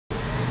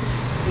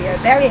We are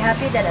very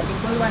happy that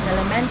Atipuluan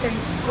Elementary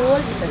School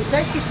is a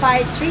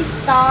certified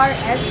 3-star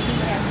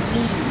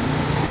SBM-WinS.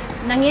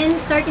 Nangin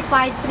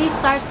certified 3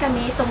 stars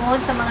kami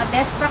tungod sa mga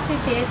best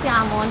practices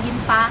nga amon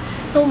ginpa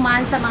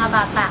tuman sa mga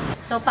bata.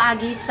 So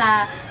paagi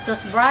sa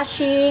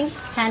toothbrushing,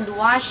 hand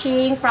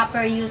washing,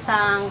 proper use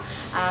ang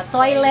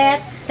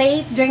toilet,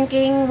 safe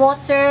drinking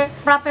water,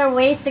 proper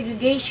waste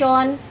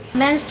segregation,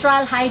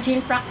 menstrual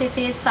hygiene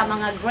practices sa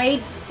mga grade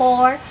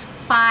 4,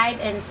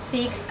 5, and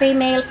 6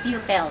 female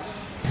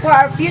pupils. For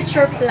our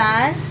future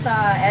plans,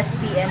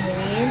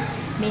 SBM-WinS,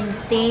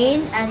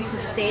 maintain and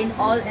sustain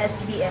all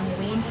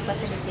SBM-WinS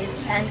facilities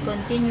and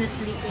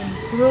continuously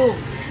improve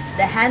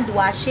the hand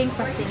washing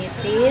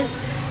facilities,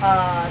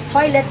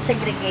 toilet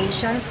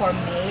segregation for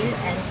male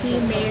and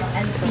female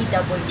and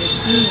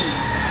PWD.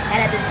 And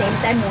at the same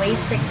time,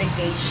 waste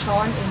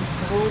segregation,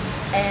 improve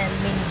and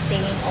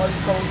maintain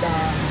also the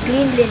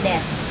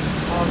cleanliness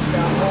of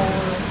the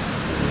whole